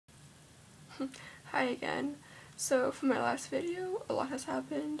Hi again. So for my last video, a lot has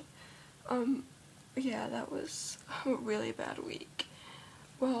happened. Yeah, that was a really bad week.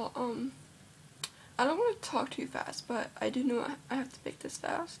 Well, I don't want to talk too fast, but I do know I have to make this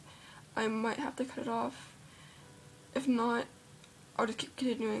fast. I might have to cut it off. If not, I'll just keep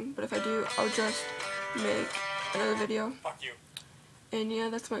continuing, but if I do, I'll just make another video. Fuck you. And yeah,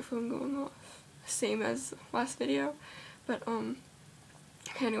 that's my phone going off. Same as last video. But,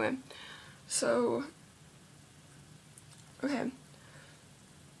 anyway. So, okay.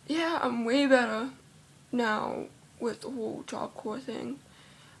 Yeah, I'm way better now with the whole Job Corps thing.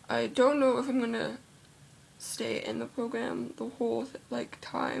 I don't know if I'm gonna stay in the program the whole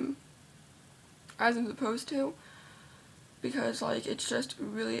time as I'm supposed to, because it's just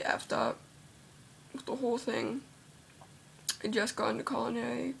really effed up with the whole thing. I just got into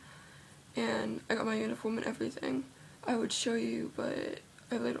culinary and I got my uniform and everything. I would show you, but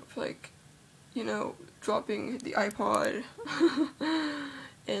I really don't feel like, dropping the iPod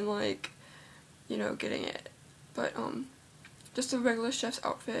and getting it. But just a regular chef's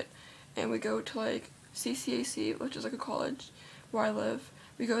outfit, and we go to CCAC, which is a college where I live.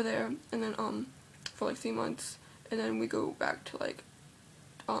 We go there and then for 3 months, and then we go back to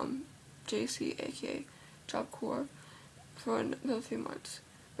JC, aka Job Corps, for another 3 months.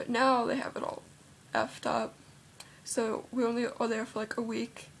 But now they have it all effed up, so we only are there for a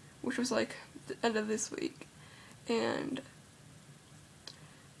week, which was the end of this week, and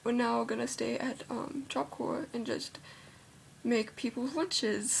we're now gonna stay at Job Corps and just make people's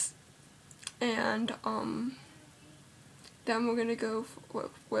lunches, and then we're gonna go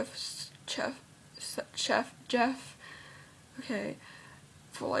with Chef Jeff, okay,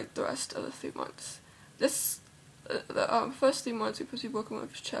 for the rest of the 3 months. The first 3 months we're supposed to be working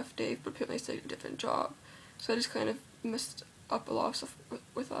with Chef Dave, but apparently he's taking a different job, so I just kind of messed up a lot of stuff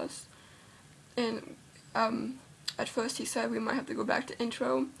with us. And at first he said we might have to go back to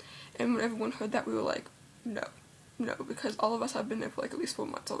intro, and when everyone heard that, we were like, no, because all of us have been there for at least 4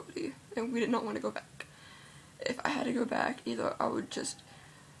 months already, and we did not want to go back. If I had to go back, either I would just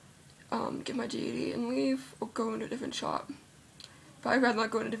get my A.D.D and leave, or go into a different shop. But I'd rather not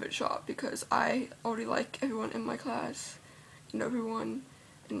go in a different shop, because I already like everyone in my class, and everyone,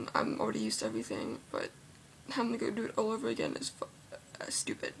 and I'm already used to everything, but having to go do it all over again is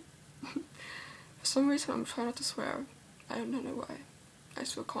stupid. For some reason, I'm trying not to swear. I don't know why. I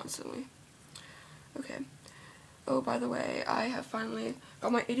swear constantly. Okay. Oh, by the way, I have finally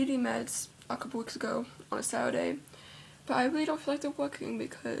got my A.D.D meds a couple weeks ago on a Saturday, but I really don't feel like they're working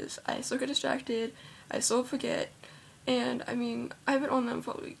because I still get distracted, I still forget, and I mean, I've been on them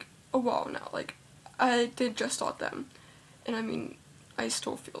for a while now. I did just start them, and I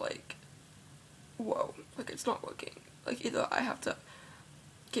still feel whoa, it's not working. Either I have to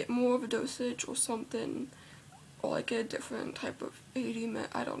get more of a dosage or something, or get a different type of A.D med.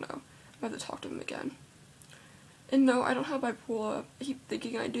 I don't know. I have to talk to him again. And no, I don't have bipolar. I keep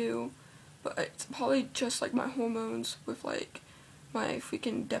thinking I do, but it's probably just my hormones with my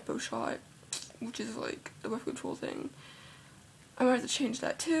freaking depot shot, which is the birth control thing. I might have to change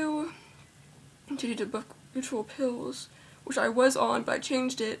that too, to do the birth control pills, which I was on, but I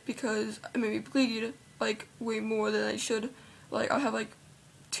changed it because it made me bleed way more than I should. I'll have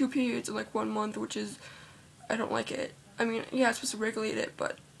 2 periods in 1 month, which is, I don't like it. I mean, yeah, it's supposed to regulate it,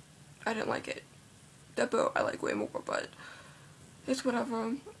 but I didn't like it. Depot I like way more, but it's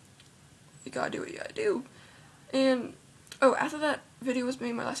whatever. You gotta do what you gotta do. And oh, after that video was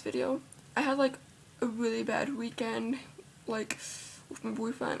made, my last video, I had a really bad weekend with my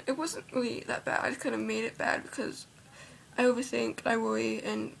boyfriend. It wasn't really that bad. I just kind of made it bad because I overthink, I worry,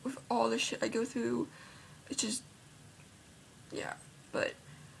 and with all the shit I go through, it's just, yeah. But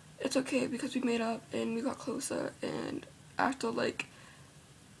it's okay because we made up and we got closer, and after a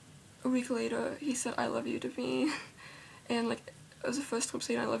week later he said I love you to me, and it was the first time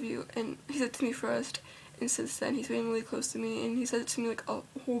saying I love you, and he said it to me first, and since then he's been really close to me, and he said it to me a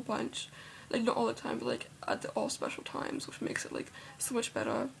whole bunch, not all the time, but at the all special times, which makes it so much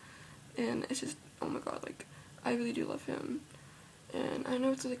better. And it's just, oh my god, I really do love him, and I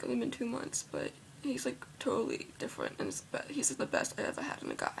know it's only been 2 months, but he's totally different, and he's the best I ever had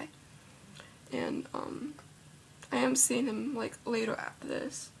in a guy. And I am seeing him later after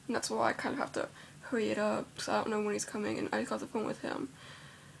this, and that's why I kind of have to hurry it up, because I don't know when he's coming, and I just got the phone with him.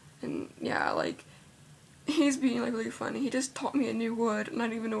 And yeah, he's being really funny. He just taught me a new word and I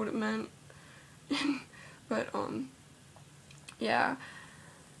didn't even know what it meant. But yeah.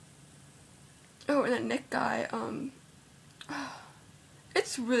 Oh, and that Nick guy,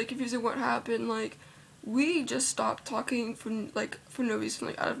 it's really confusing what happened. We just stopped talking for no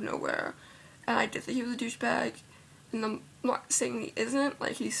reason, out of nowhere. and I did think he was a douchebag, and I'm not saying he isn't,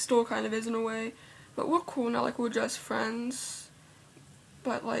 like, he still kind of is in a way, but we're cool now, like, we're just friends,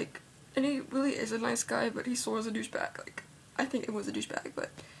 but, like, and he really is a nice guy, but he still is a douchebag, like, I think it was a douchebag, but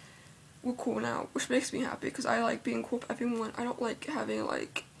we're cool now, which makes me happy, because I like being cool with everyone. I don't like having,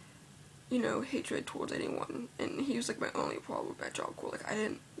 like, you know, hatred towards anyone, and he was, like, my only problem at job cool. Like, I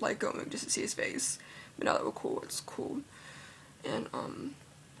didn't like going just to see his face, but now that we're cool, it's cool. And,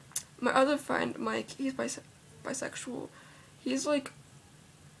 my other friend, Mike, he's bisexual. He's, like,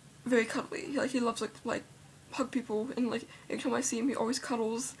 very cuddly. He loves, like, hug people, and, like, every time I see him, he always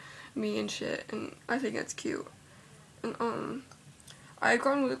cuddles me and shit, and I think that's cute. And, I've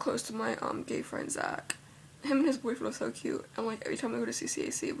gotten really close to my, gay friend, Zach. Him and his boyfriend are so cute, and, like, every time I go to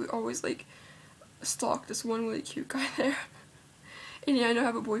CCAC, we always, like, stalk this one really cute guy there. And yeah, I know I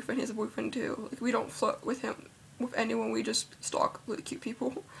have a boyfriend, he has a boyfriend too. Like, we don't flirt with him, with anyone, we just stalk really cute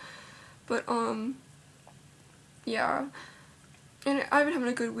people. But, yeah. And I've been having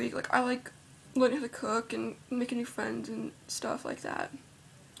a good week. Like, I like learning how to cook and making new friends and stuff like that.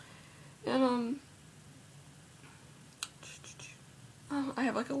 And, I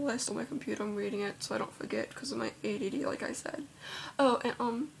have, like, a list on my computer. I'm reading it so I don't forget because of my ADD, like I said. Oh,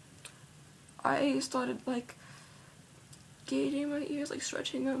 and, I started, like, gauging my ears, like,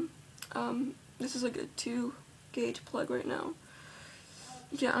 stretching them. This is, like, a 2-gauge plug right now.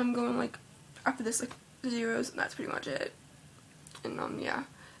 Yeah, I'm going, like, after this, like, zeros, and that's pretty much it. And, yeah,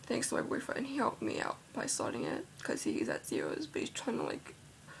 thanks to my boyfriend, he helped me out by starting it, because he's at zeros, but he's trying to, like,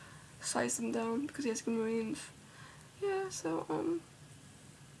 size them down, because he has good range. Yeah, so,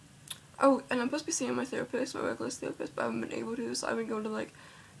 oh, and I'm supposed to be seeing my therapist, my regular therapist, but I haven't been able to, so I've been going to, like,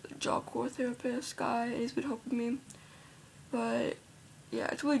 the job corps therapist guy, and he's been helping me. But, yeah,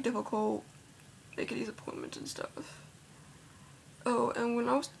 it's really difficult making these appointments and stuff. Oh, and when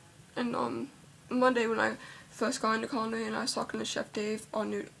I was, and, Monday when I first got into culinary and I was talking to Chef Dave, our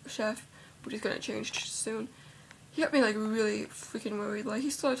new chef, but he's gonna change soon, he got me, like, really freaking worried. Like, he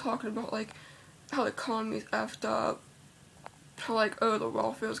started talking about, like, how the economy's effed up, how, like, oh, the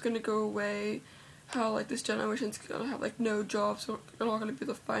welfare's gonna go away, how, like, this generation's gonna have, like, no jobs, so they're not gonna be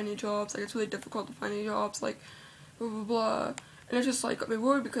able to find any jobs, like, it's really difficult to find any jobs, like, blah, blah, blah. And it just, like, got me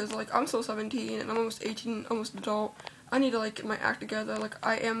worried because, like, I'm still 17 and I'm almost 18, almost adult. I need to, like, get my act together. Like,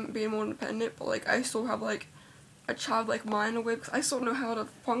 I am being more independent, but, like, I still have, like, a childlike mind in a way because I still don't know how to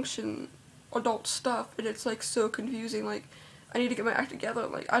function adult stuff, and it's, like, so confusing. Like, I need to get my act together.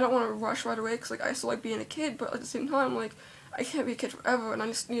 Like, I don't want to rush right away because, like, I still like being a kid, but at the same time, like, I can't be a kid forever, and I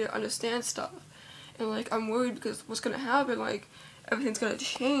just need to understand stuff. And, like, I'm worried because what's gonna happen, like, everything's gonna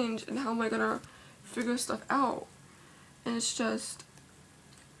change, and how am I gonna figure stuff out? And it's just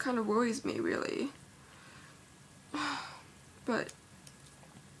kind of worries me, really. But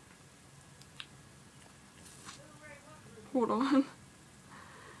hold on.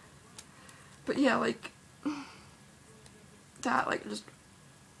 But yeah, like, that, like, just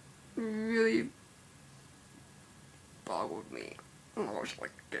really boggled me. And I was,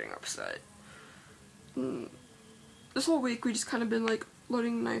 like, getting upset. And this whole week we just kind of been, like,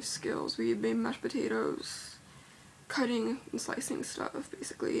 learning knife skills. We made mashed potatoes, cutting and slicing stuff,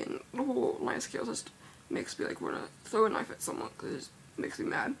 basically, and the whole knife skills just makes me, like, want to throw a knife at someone, because it just makes me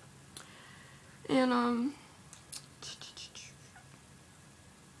mad. And,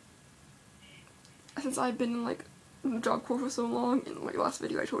 since I've been in, like, the job corps for so long, in my last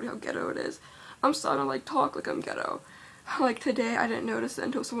video I told you how ghetto it is, I'm starting to, like, talk like I'm ghetto. Like, today I didn't notice it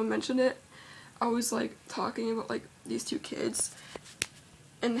until someone mentioned it. I was, like, talking about, like, these 2 kids,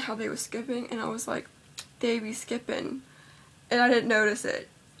 and how they were skipping, and I was like, they be skipping, and I didn't notice it.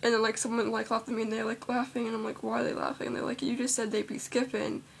 And then, like, someone, like, laughed at me, and they're, like, laughing, and I'm like, why are they laughing? And they're like, you just said they be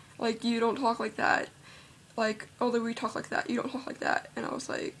skipping. Like, you don't talk like that. Like, although we talk like that, you don't talk like that. And I was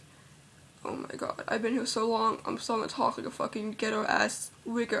like, oh my god, I've been here so long, I'm starting to talk like a fucking ghetto-ass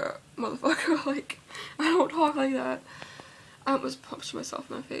wigger motherfucker. Like, I don't talk like that. I almost punched myself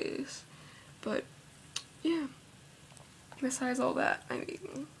in the face. But, yeah. Besides all that, I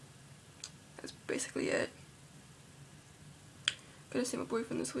mean, that's basically it. Gonna see my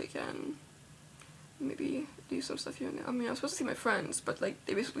boyfriend this weekend. Maybe do some stuff here and there. I mean, I was supposed to see my friends, but, like,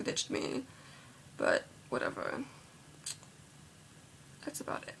 they basically ditched me. But, whatever. That's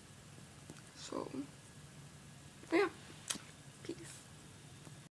about it. So, yeah.